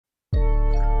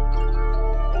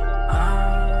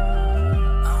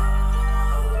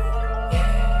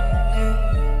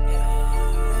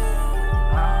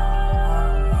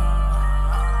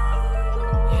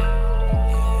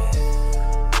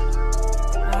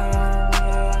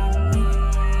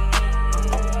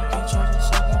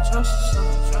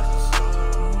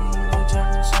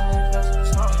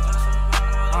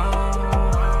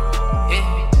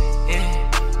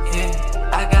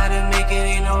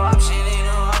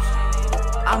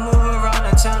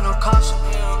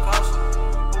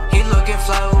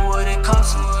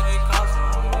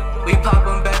We pop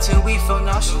 'em back till we feel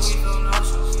nauseous.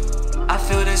 I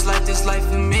feel this life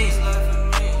for me.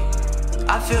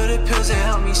 I feel the pills that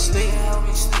help me sleep.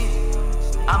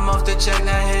 I'm off the jack,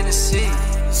 now Hennessy.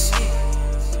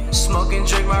 Smoke and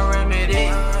drink my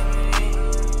remedy.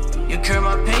 You cure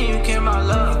my pain, you cure my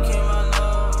love.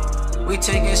 We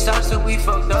taking stops till we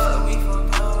fucked up.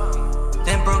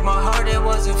 Then broke my heart, it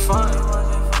wasn't fun.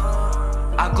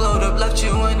 I glowed up, left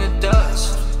you in the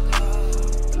dust.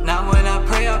 Now when I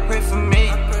pray for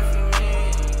me.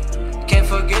 Can't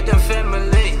forget the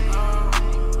family.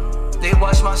 They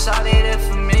watch my side, they there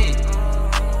for me.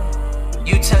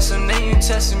 You testin' me, you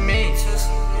testin' me.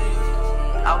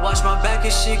 I watch my back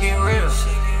and shit get real.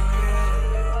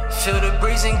 Feel the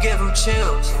breeze and give them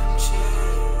chills.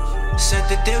 Set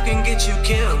the deal can get you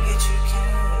killed.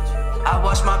 I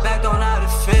watch my back, don't know how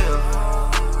to feel.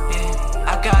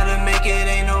 Yeah, I gotta make it,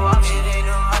 ain't no option.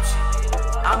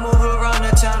 I move around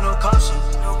the town, no caution.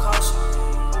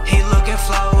 He looking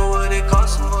fly, what it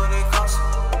cost him.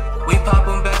 We pop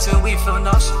 'em back till we feel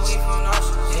nauseous.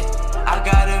 Yeah, I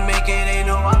gotta make it, ain't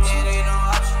no option.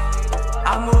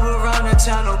 I move around the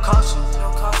town, no caution.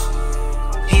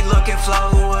 He looking fly,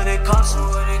 what it cost him.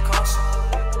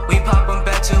 We pop 'em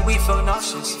back till we feel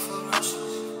nauseous.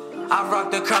 I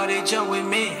rock the crowd, they jump with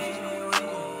me.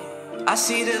 I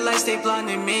see the lights, they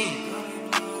blinding me.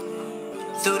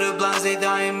 Through the blinds, they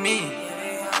dying me.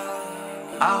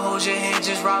 I hold your hand,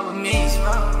 just ride with me.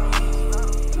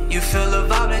 You feel a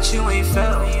vibe that you ain't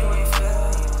felt.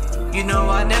 You know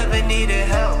I never needed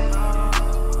help.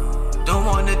 Don't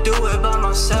wanna do it by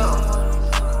myself.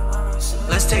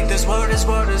 Let's take this world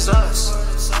is us.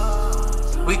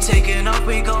 We taking up,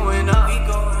 we going up.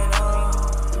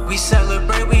 We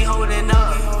celebrate, we holding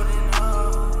up.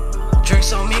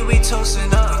 Drinks on me, we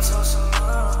toasting up.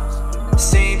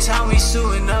 Same time, we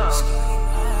suing up.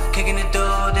 Kicking the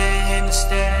door, then hitting the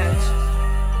stairs.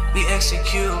 We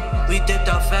execute, we dipped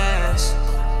out fast.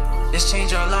 This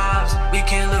change our lives, we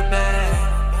can't look back.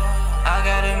 I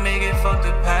gotta make it, fuck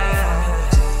the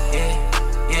past. Yeah,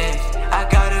 yeah, I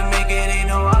gotta make it, ain't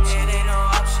no option.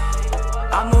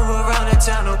 I move around the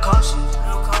town, no caution.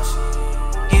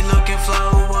 He looking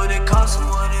fly, what it cost him.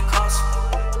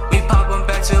 We pop 'em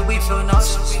back till we feel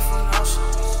nauseous.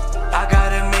 I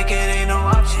gotta make it, ain't no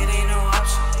option.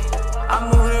 I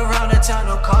move around the town,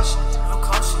 no caution.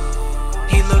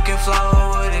 He looking fly,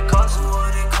 what it cost him.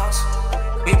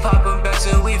 We pop 'em back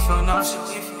till we feel nauseous.